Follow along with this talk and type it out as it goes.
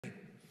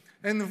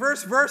And the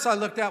first verse I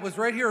looked at was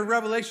right here in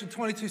Revelation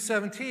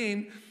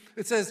 22:17.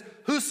 It says,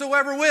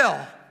 whosoever will.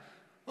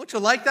 Don't you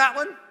like that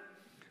one?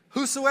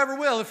 Whosoever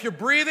will. If you're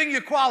breathing,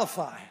 you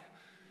qualify.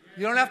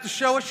 You don't have to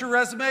show us your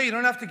resume. You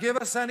don't have to give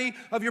us any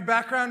of your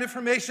background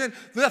information.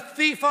 The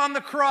thief on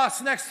the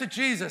cross next to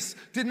Jesus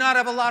did not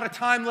have a lot of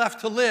time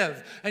left to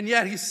live. And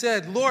yet he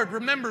said, Lord,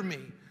 remember me.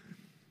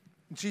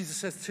 And Jesus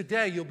says,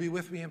 today you'll be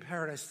with me in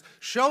paradise.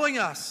 Showing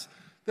us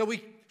that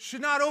we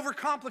should not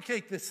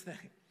overcomplicate this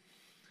thing.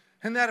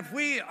 And that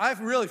I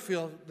really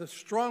feel the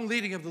strong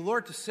leading of the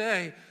Lord to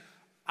say,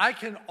 I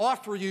can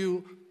offer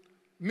you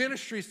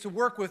ministries to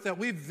work with that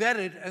we've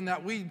vetted and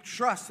that we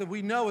trust, that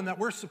we know and that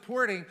we're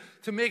supporting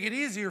to make it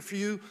easier for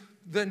you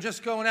than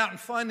just going out and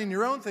finding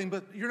your own thing.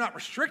 But you're not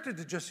restricted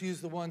to just use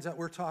the ones that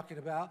we're talking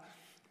about.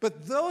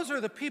 But those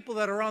are the people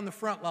that are on the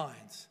front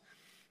lines.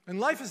 And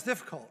life is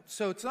difficult.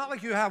 So it's not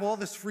like you have all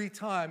this free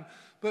time,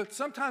 but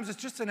sometimes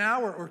it's just an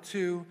hour or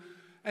two.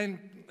 And,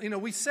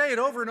 we say it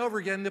over and over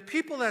again, the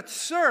people that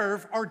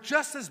serve are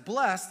just as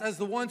blessed as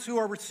the ones who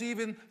are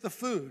receiving the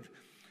food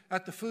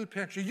at the food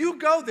pantry. You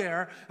go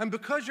there, and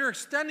because you're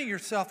extending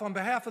yourself on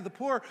behalf of the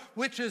poor,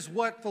 which is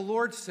what the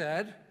Lord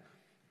said,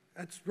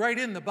 that's right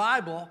in the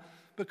Bible,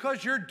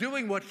 because you're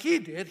doing what he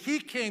did, he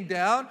came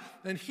down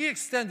and he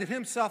extended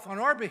himself on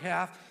our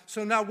behalf,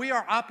 so now we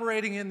are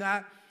operating in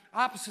that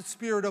opposite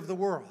spirit of the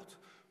world.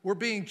 We're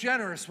being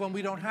generous when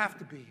we don't have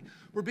to be.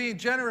 We're being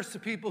generous to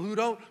people who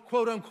don't,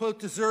 quote unquote,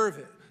 deserve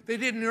it. They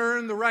didn't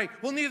earn the right.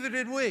 Well, neither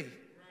did we.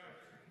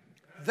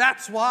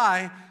 That's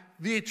why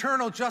the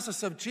eternal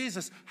justice of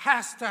Jesus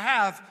has to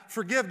have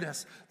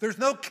forgiveness. There's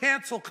no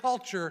cancel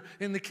culture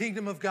in the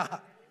kingdom of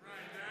God.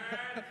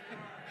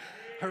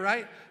 All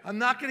right? I'm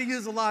not going to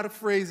use a lot of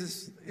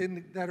phrases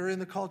that are in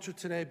the culture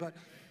today, but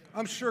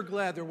I'm sure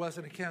glad there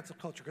wasn't a cancel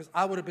culture because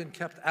I would have been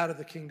kept out of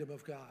the kingdom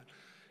of God.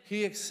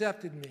 He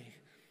accepted me.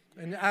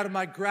 And out of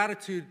my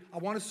gratitude, I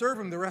want to serve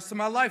him the rest of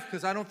my life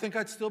because I don't think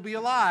I'd still be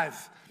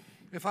alive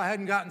if I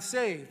hadn't gotten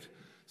saved.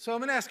 So I'm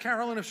going to ask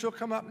Carolyn if she'll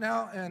come up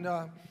now. And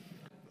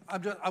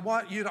I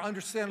want you to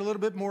understand a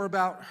little bit more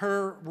about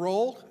her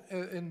role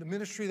in the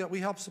ministry that we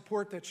help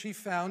support that she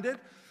founded,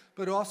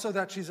 but also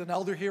that she's an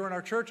elder here in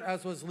our church,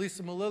 as was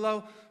Lisa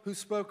Malillo, who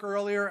spoke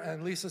earlier.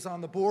 And Lisa's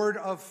on the board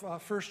of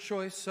First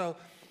Choice. So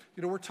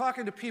we're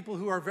talking to people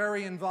who are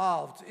very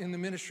involved in the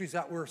ministries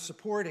that we're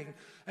supporting.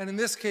 And in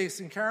this case,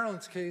 in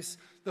Carolyn's case,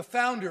 the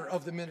founder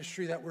of the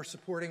ministry that we're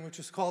supporting, which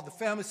is called the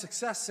Family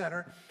Success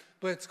Center,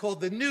 but it's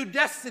called the New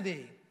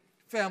Destiny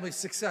Family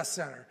Success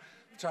Center,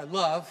 which I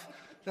love.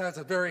 That's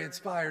a very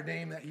inspired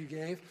name that you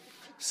gave.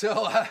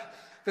 So,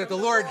 that the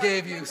Lord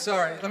gave you.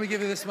 Sorry, let me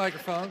give you this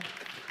microphone.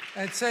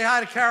 And say hi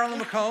to Carolyn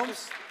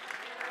McCombs.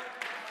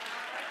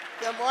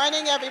 Good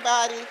morning,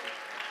 everybody.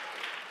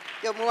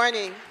 Good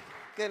morning.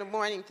 Good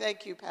morning.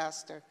 Thank you,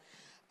 Pastor.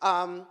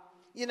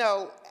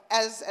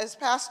 As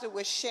Pastor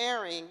was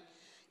sharing,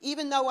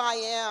 even though I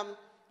am,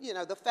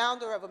 the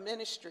founder of a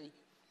ministry,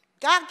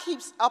 God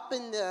keeps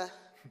upping the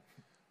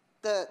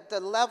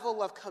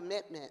level of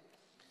commitment.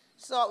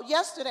 So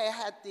yesterday I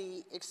had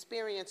the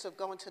experience of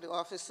going to the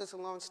office. This is a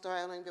long story.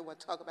 I don't even want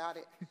to talk about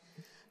it.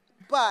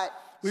 But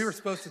we were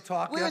supposed to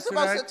talk yesterday. We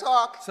were supposed to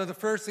talk. So the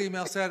first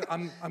email said,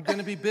 I'm going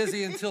to be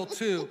busy until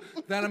 2.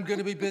 Then I'm going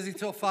to be busy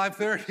till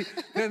 5:30.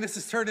 Then this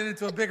is turning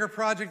into a bigger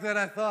project than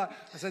I thought.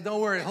 I said, don't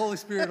worry, Holy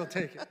Spirit will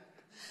take it.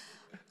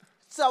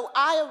 So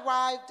I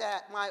arrived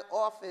at my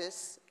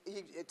office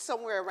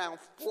somewhere around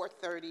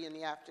 4:30 in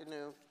the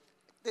afternoon.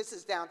 This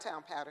is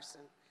downtown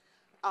Patterson.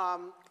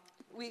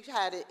 We've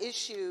had an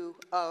issue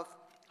of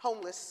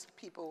homeless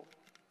people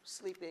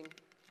sleeping,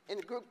 and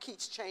the group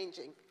keeps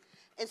changing.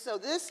 And so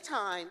this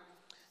time,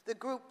 the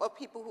group of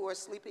people who are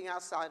sleeping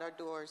outside our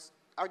doors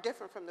are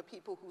different from the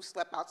people who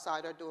slept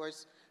outside our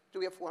doors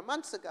 3 or 4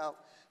 months ago.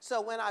 So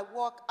when I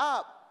walk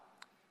up,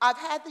 I've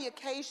had the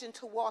occasion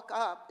to walk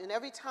up, and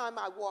every time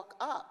I walk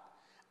up,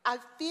 I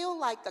feel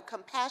like the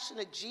compassion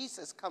of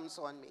Jesus comes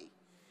on me.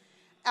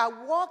 I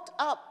walked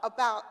up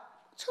about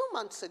 2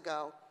 months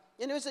ago,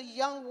 and there was a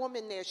young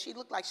woman there. She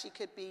looked like she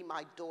could be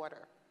my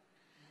daughter.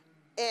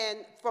 And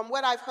from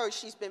what I've heard,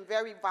 she's been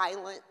very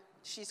violent.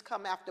 She's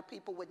come after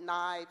people with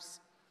knives.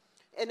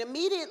 And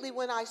immediately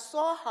when I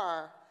saw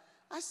her,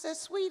 I said,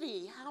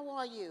 sweetie, how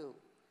are you?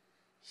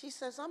 She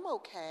says, I'm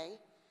okay.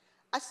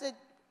 I said,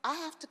 I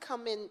have to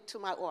come into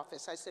my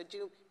office. I said, do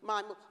you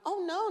mind?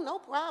 Oh, no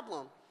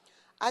problem.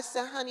 I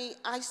said, honey,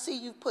 I see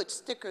you put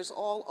stickers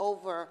all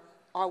over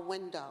our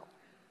window.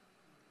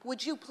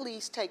 Would you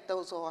please take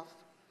those off?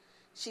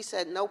 She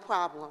said, no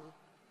problem.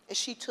 And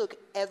she took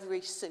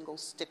every single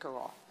sticker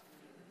off.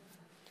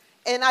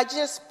 And I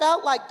just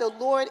felt like the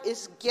Lord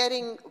is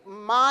getting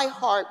my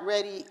heart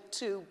ready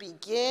to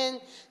begin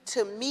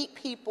to meet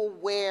people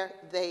where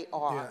they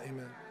are. Yeah,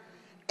 amen.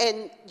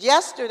 And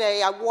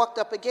yesterday I walked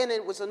up again, and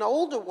it was an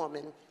older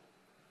woman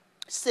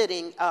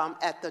sitting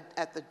at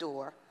the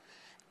door.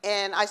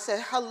 And I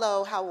said,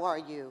 hello, how are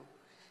you?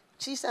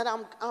 She said,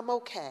 I'm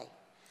okay.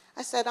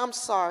 I said, I'm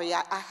sorry,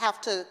 I have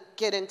to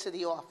get into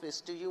the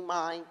office. Do you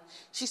mind?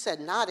 She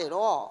said, not at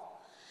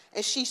all.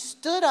 And she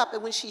stood up,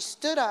 and when she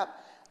stood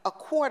up, a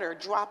quarter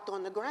dropped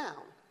on the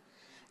ground.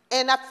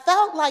 And I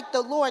felt like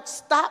the Lord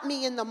stopped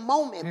me in the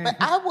moment, but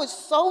I was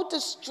so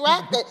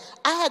distracted.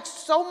 I had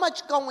so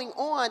much going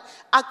on,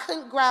 I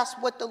couldn't grasp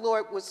what the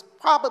Lord was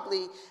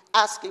probably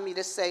asking me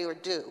to say or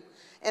do.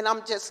 And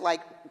I'm just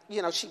like,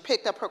 you know, she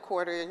picked up her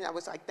quarter, and I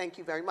was like, thank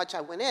you very much.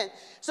 I went in.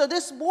 So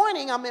this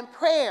morning, I'm in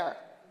prayer,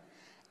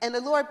 and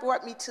the Lord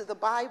brought me to the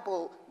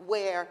Bible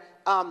where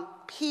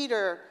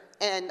Peter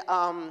and,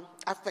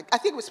 I think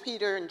it was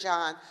Peter and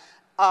John,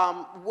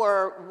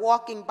 were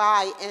walking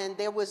by, and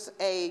there was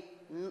a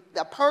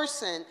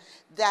person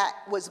that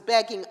was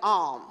begging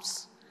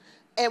alms.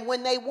 And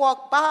when they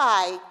walked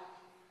by,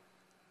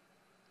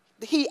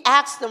 he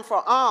asked them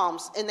for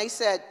alms, and they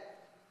said,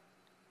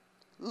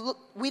 look,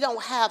 we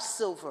don't have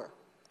silver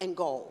and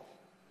gold.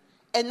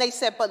 And they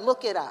said, but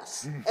look at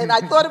us. And I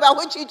thought about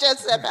what you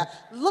just said, about,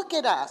 look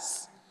at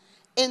us.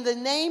 In the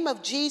name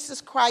of Jesus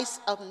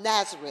Christ of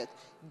Nazareth,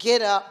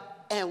 get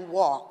up and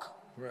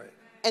walk. Right.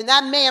 And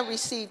that man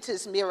received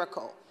his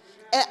miracle.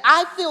 And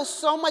I feel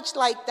so much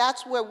like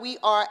that's where we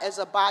are as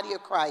a body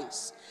of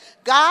Christ.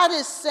 God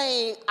is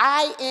saying,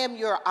 I am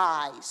your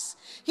eyes.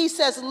 He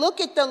says,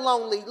 look at the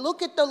lonely,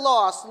 look at the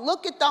lost,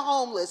 look at the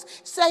homeless.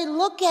 Say,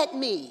 look at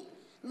me.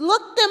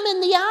 Look them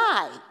in the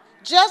eye,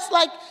 just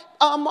like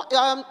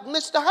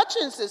Mr.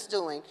 Hutchins is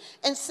doing.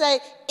 And say,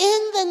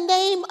 in the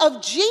name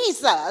of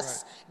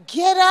Jesus,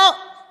 get up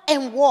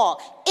and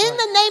walk. In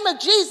the name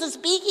of Jesus,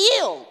 be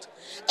healed.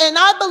 And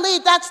I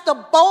believe that's the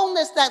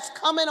boldness that's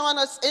coming on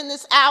us in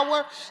this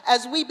hour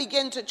as we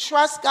begin to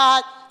trust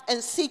God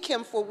and seek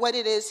him for what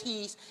it is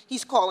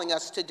he's calling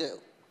us to do.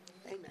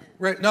 Amen.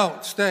 Right. No,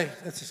 stay.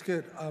 That's just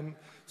good.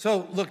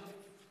 So, look,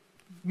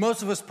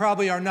 most of us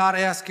probably are not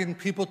asking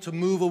people to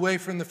move away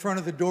from the front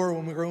of the door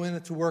when we go in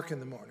to work in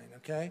the morning,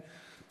 okay?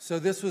 So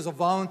this was a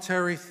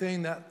voluntary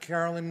thing that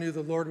Carolyn knew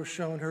the Lord was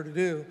showing her to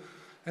do.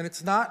 And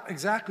it's not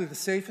exactly the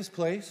safest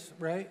place,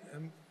 right?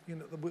 And, you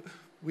know,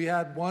 we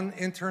had one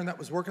intern that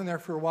was working there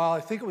for a while.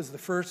 I think it was the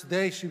first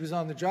day she was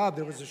on the job.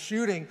 There was a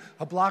shooting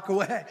a block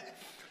away.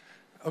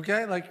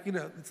 Okay, like, you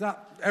know, it's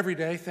not every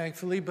day,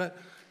 thankfully, but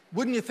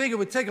wouldn't you think it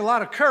would take a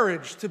lot of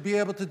courage to be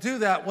able to do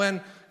that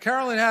when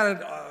Carolyn had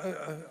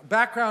a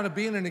background of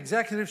being an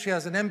executive. She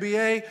has an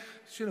MBA,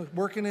 you know,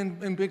 working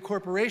in big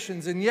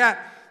corporations, and yet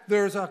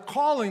there's a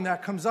calling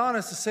that comes on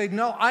us to say,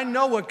 no, I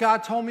know what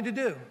God told me to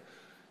do.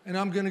 And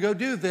I'm going to go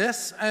do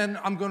this, and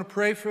I'm going to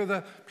pray for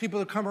the people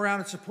that come around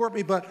and support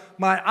me, but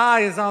my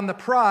eye is on the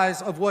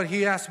prize of what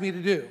he asked me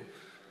to do.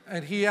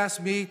 And he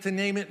asked me to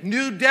name it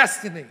New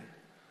Destiny.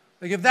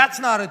 Like, if that's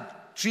not a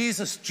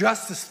Jesus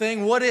justice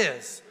thing, what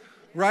is?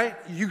 Right?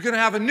 You're going to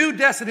have a new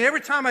destiny.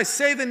 Every time I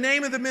say the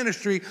name of the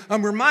ministry,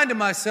 I'm reminding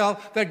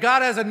myself that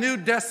God has a new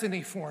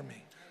destiny for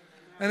me.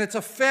 And it's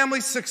a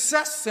family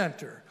success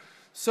center.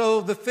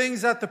 So the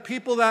things that the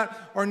people that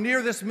are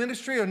near this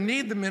ministry or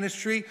need the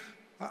ministry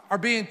are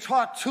being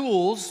taught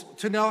tools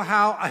to know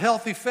how a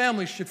healthy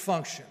family should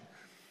function.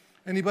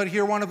 Anybody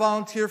here want to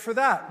volunteer for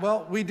that?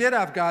 Well, we did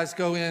have guys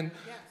go in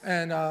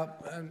and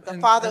the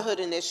Fatherhood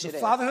Initiative. The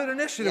Fatherhood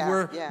Initiative,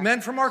 where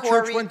men from our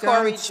church went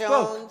down and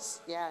spoke.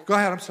 Jones, Go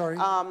ahead, I'm sorry.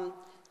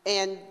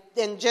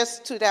 And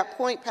just to that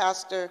point,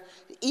 Pastor,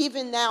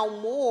 even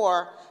now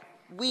more,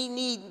 we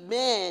need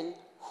men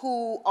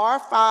who are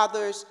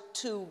fathers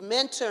to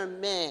mentor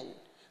men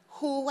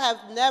who have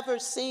never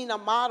seen a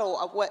model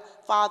of what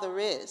father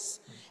is.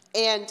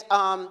 And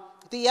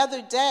the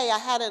other day, I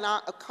had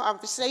a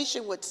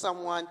conversation with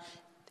someone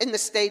in the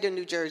state of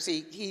New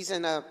Jersey. He's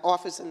in an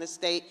office in the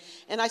state.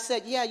 And I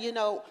said, yeah, you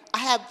know, I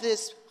have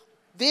this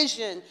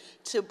vision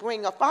to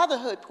bring a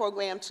fatherhood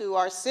program to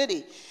our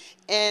city.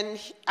 And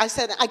I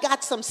said, I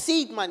got some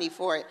seed money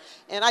for it.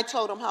 And I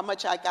told him how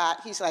much I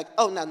got. He's like,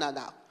 oh, no.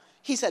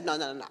 He said,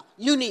 no.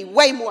 You need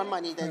way more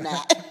money than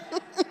that.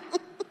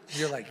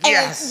 You're like,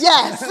 yes.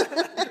 Yes.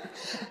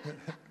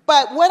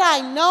 But what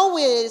I know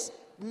is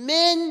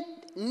men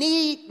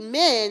need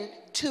men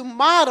to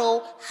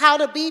model how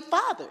to be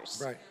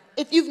fathers. Right.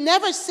 If you've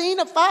never seen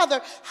a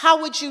father,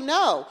 how would you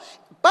know?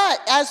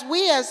 But as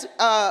we as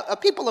a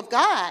people of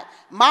God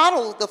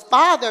model the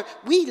Father,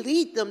 we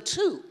lead them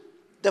to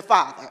the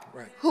Father,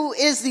 who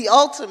is the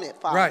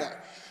ultimate Father. Right.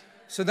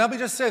 So let me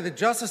just say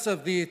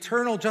the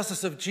eternal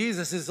justice of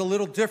Jesus is a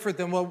little different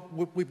than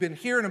what we've been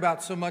hearing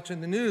about so much in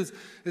the news,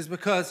 is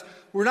because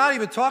we're not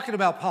even talking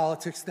about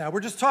politics now. We're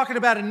just talking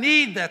about a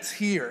need that's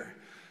here.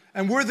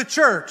 And we're the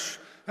church.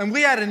 And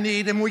we had a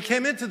need, and we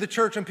came into the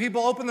church, and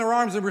people opened their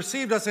arms and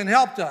received us and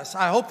helped us.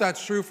 I hope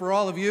that's true for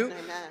all of you.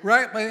 Amen.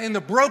 Right? In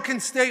the broken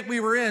state we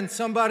were in,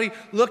 somebody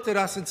looked at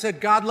us and said,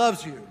 God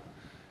loves you,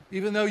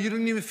 even though you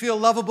didn't even feel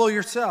lovable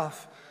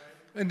yourself.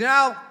 And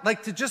now,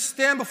 like, to just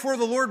stand before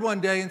the Lord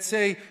one day and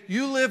say,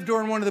 you lived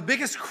during one of the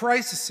biggest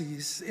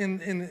crises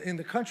in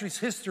the country's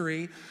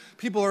history.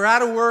 People are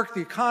out of work,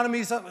 the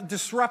economy's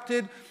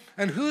disrupted,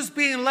 and who's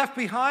being left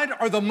behind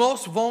are the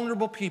most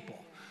vulnerable people.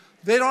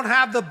 They don't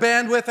have the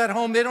bandwidth at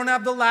home. They don't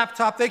have the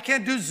laptop. They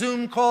can't do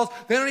Zoom calls.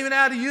 They don't even know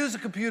how to use a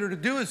computer to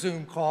do a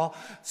Zoom call,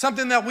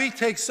 something that we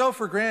take so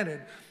for granted,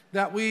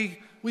 that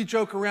we we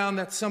joke around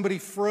that somebody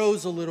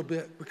froze a little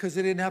bit because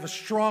they didn't have a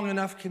strong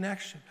enough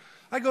connection.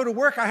 I go to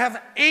work, I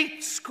have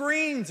 8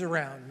 screens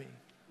around me,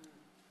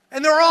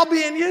 and they're all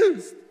being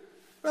used.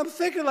 And I'm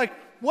thinking, like,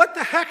 what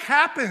the heck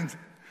happened?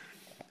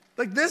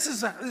 Like, this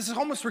is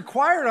almost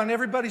required on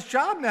everybody's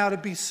job now to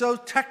be so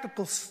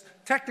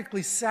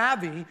technically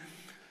savvy.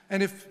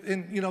 And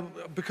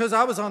because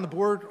I was on the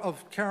board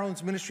of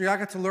Carolyn's ministry, I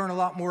got to learn a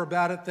lot more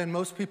about it than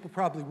most people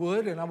probably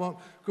would. And I won't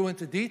go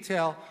into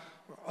detail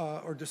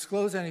or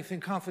disclose anything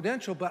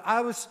confidential, but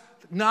I was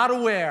not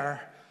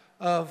aware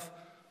of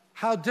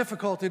how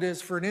difficult it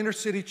is for an inner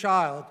city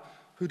child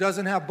who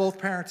doesn't have both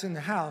parents in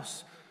the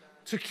house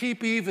to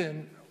keep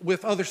even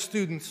with other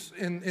students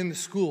in the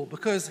school.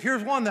 Because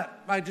here's one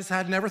that I just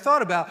had never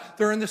thought about.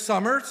 During the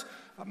summers,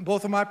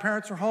 both of my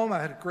parents were home. I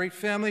had a great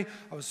family.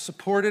 I was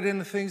supported in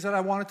the things that I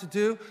wanted to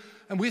do.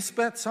 And we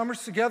spent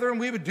summers together, and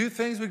we would do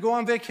things. We'd go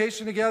on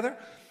vacation together.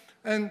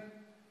 And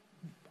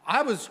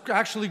I was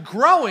actually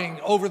growing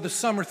over the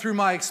summer through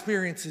my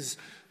experiences.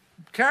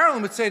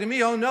 Carolyn would say to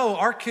me, oh no,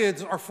 our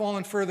kids are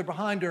falling further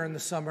behind during the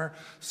summer.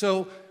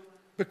 So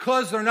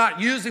because they're not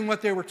using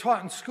what they were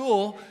taught in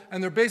school,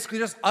 and they're basically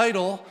just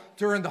idle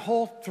during the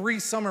whole 3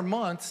 summer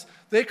months,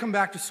 they come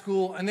back to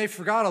school and they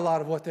forgot a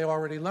lot of what they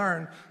already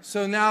learned.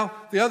 So now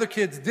the other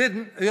kids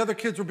didn't. The other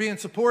kids were being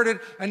supported,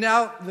 and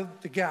now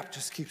the gap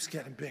just keeps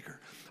getting bigger.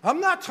 I'm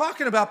not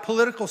talking about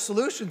political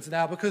solutions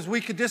now, because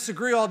we could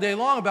disagree all day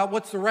long about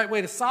what's the right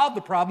way to solve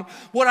the problem.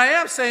 What I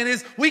am saying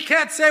is we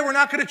can't say we're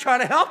not going to try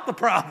to help the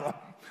problem.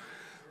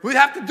 We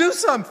have to do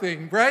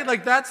something, right?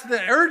 Like, that's the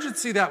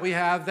urgency that we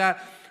have,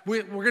 that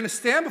we're going to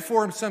stand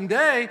before him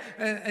someday,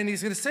 and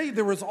he's going to say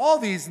there was all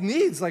these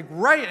needs, like,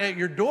 right at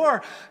your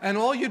door, and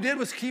all you did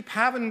was keep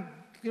having,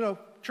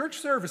 church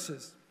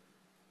services.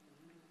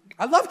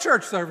 I love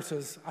church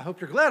services. I hope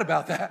you're glad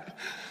about that.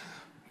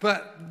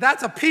 But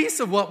that's a piece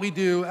of what we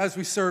do as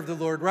we serve the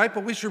Lord, right?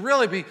 But we should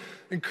really be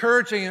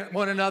encouraging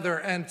one another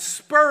and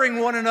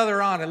spurring one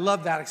another on. I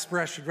love that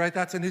expression, right?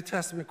 That's a New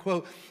Testament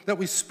quote, that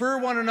we spur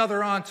one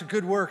another on to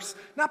good works,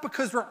 not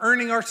because we're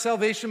earning our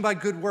salvation by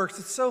good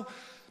works.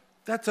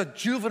 That's a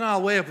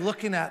juvenile way of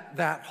looking at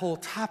that whole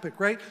topic,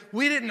 right?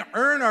 We didn't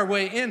earn our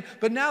way in,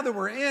 but now that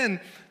we're in,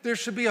 there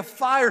should be a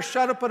fire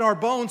shut up in our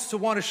bones to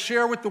want to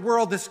share with the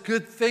world this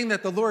good thing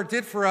that the Lord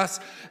did for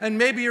us. And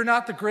maybe you're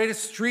not the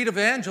greatest street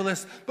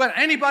evangelist, but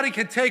anybody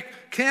can take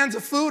cans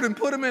of food and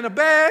put them in a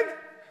bag.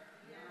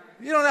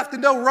 You don't have to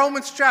know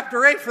Romans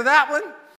chapter 8 for that one.